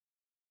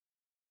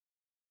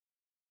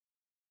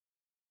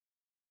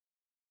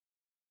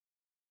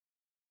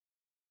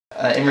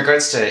In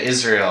regards to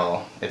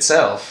Israel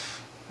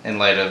itself, in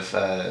light of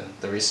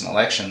the recent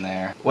election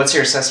there, what's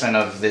your assessment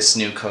of this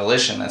new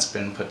coalition that's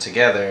been put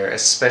together,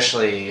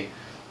 especially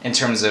in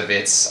terms of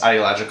its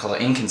ideological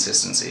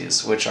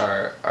inconsistencies, which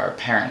are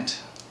apparent?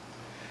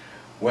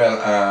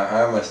 Well,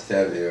 I must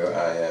tell you,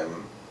 I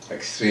am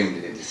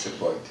extremely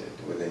disappointed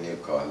with the new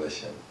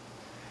coalition.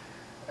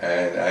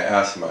 And I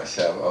asked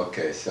myself,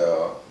 okay,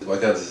 so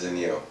what else is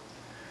new?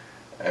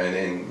 And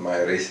in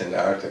my recent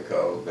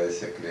article,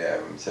 basically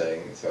I'm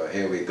saying, so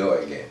here we go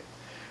again.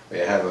 We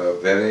have a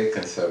very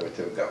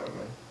conservative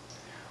government.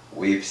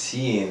 We've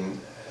seen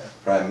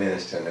Prime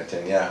Minister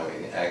Netanyahu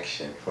in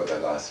action for the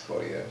last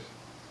 4 years.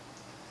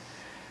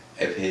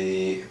 If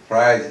he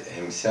prides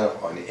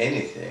himself on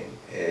anything,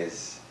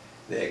 is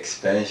the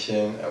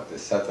expansion of the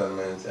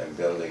settlements and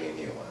building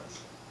new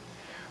ones,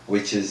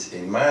 which is,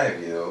 in my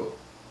view,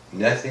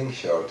 nothing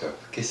short of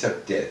kiss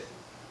of death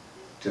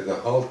to the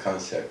whole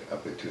concept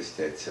of the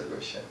two-state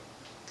solution.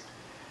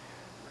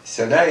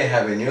 So now you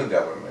have a new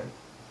government.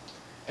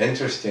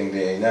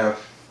 Interestingly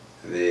enough,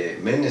 the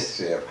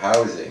Ministry of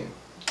Housing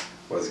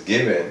was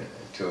given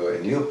to a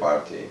new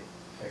party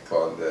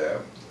called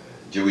the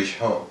Jewish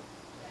Home,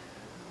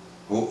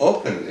 who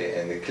openly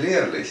and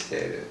clearly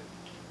stated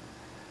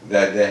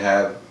that they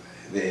have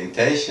the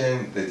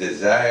intention, the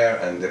desire,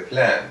 and the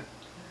plan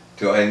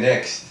to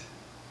annex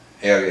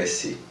Area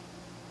C.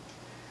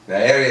 Now,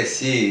 Area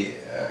C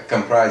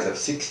comprised of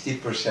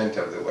 60%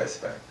 of the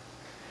West Bank.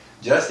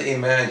 Just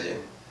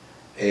imagine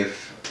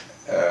if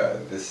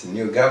this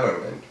new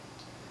government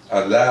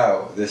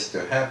allow this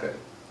to happen.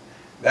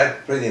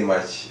 That pretty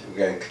much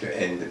going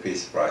to end the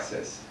peace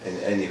process in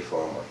any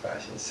form or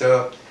fashion.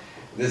 So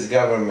this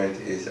government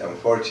is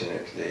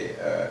unfortunately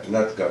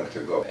not going to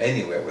go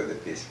anywhere with the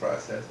peace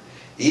process,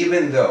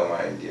 even though,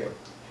 mind you,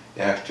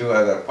 you have two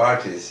other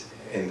parties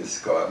in this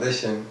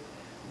coalition,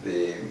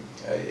 the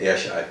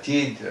Yesh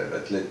Atid,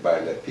 that's led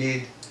by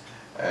Lapid,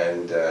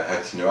 and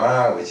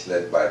Hatnoa, which is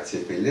led by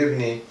Tzipi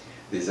Livni.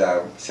 These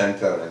are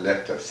center and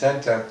left of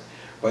center,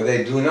 but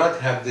they do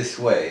not have this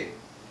way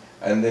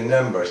and the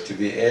numbers to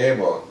be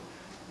able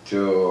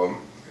to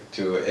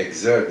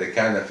exert the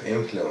kind of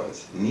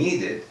influence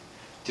needed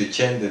to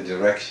change the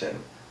direction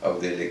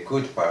of the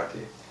Likud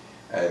party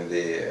and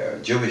the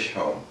Jewish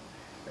Home,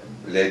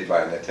 led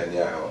by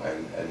Netanyahu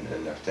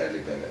and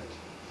Naftali Bennett.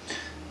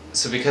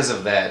 So because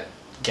of that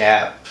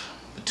gap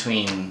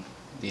between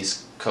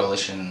these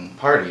coalition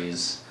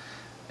parties,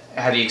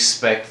 how do you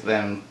expect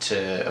them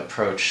to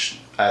approach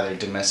either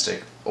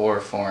domestic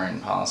or foreign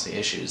policy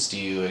issues? Do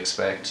you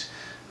expect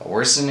a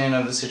worsening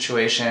of the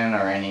situation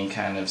or any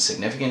kind of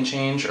significant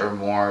change, or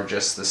more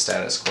just the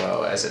status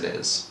quo as it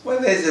is? Well,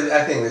 I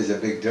think there's a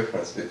big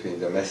difference between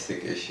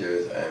domestic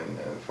issues and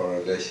foreign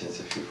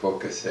relations. If you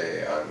focus,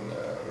 say, on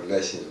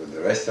relations with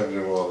the rest of the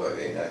world, or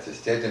the United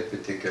States in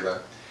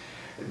particular,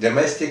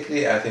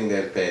 domestically, I think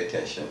they'll pay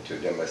attention to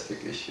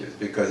domestic issues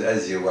because,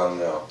 as you well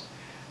know,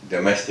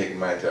 domestic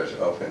matters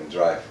often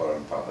drive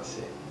foreign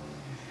policy.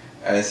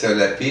 And so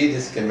Lapid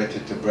is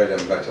committed to bread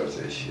and butter's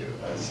issue.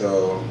 And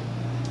so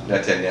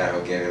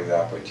Netanyahu gave him the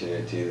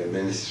opportunity, the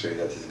ministry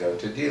that is going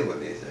to deal with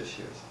these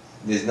issues.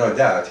 There's no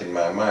doubt in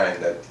my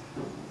mind that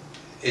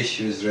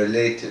issues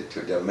related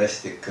to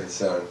domestic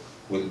concern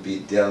will be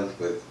dealt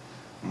with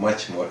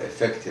much more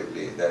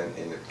effectively than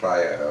in the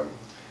prior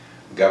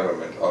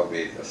government,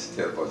 albeit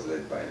still was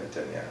led by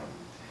Netanyahu.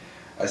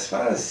 As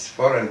far as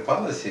foreign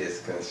policy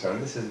is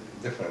concerned, this is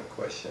a different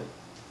question.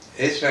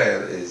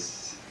 Israel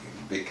is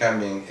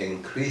becoming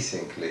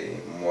increasingly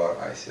more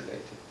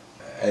isolated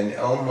and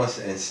almost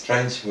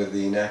entrenched with the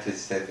United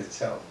States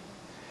itself,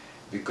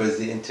 because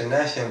the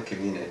international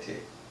community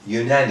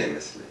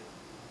unanimously,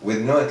 with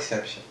no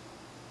exception,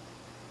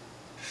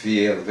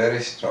 feel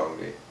very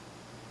strongly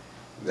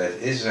that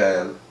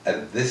Israel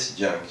at this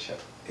juncture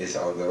is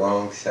on the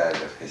wrong side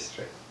of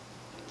history.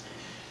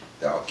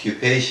 The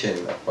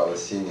occupation of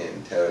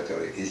Palestinian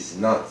territory is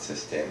not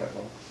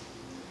sustainable.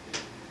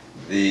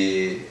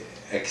 The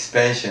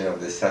expansion of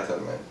the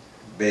settlement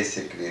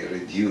basically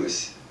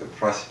reduced the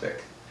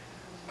prospect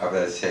of,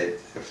 as I said,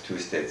 of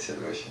two-state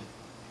solution.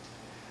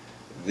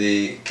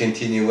 The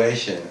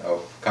continuation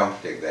of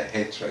conflict, the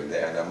hatred,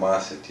 the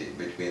animosity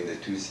between the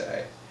two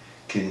sides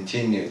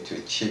continue to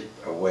chip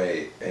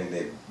away in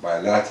the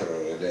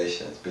bilateral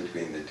relations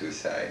between the two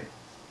sides.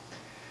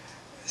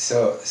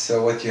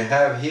 So what you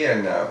have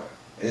here now,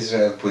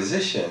 Israel's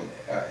position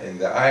in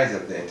the eyes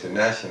of the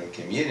international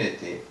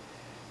community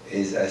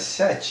is as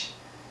such.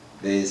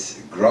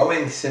 There's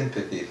growing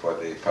sympathy for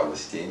the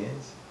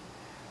Palestinians,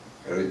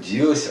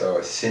 reduced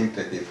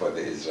sympathy for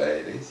the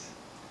Israelis.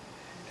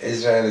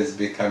 Israel is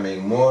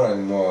becoming more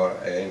and more,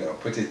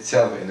 put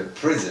itself in a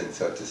prison,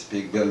 so to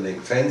speak, building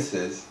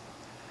fences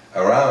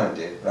around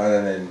it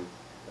rather than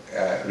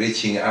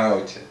reaching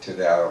out to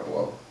the Arab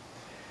world.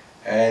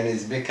 And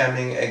it's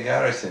becoming a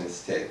garrison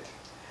state.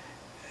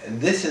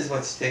 And this is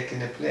what's taking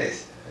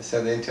place.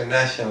 So the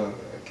international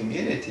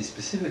community,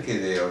 specifically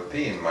the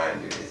European,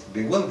 mind you, is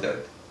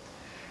bewildered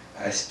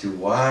as to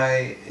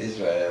why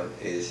Israel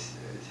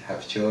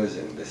have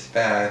chosen this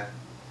path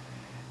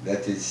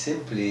that is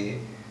simply,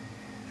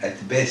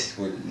 at best,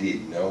 will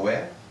lead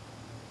nowhere,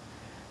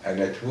 and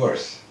at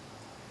worst,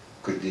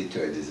 could lead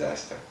to a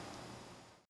disaster.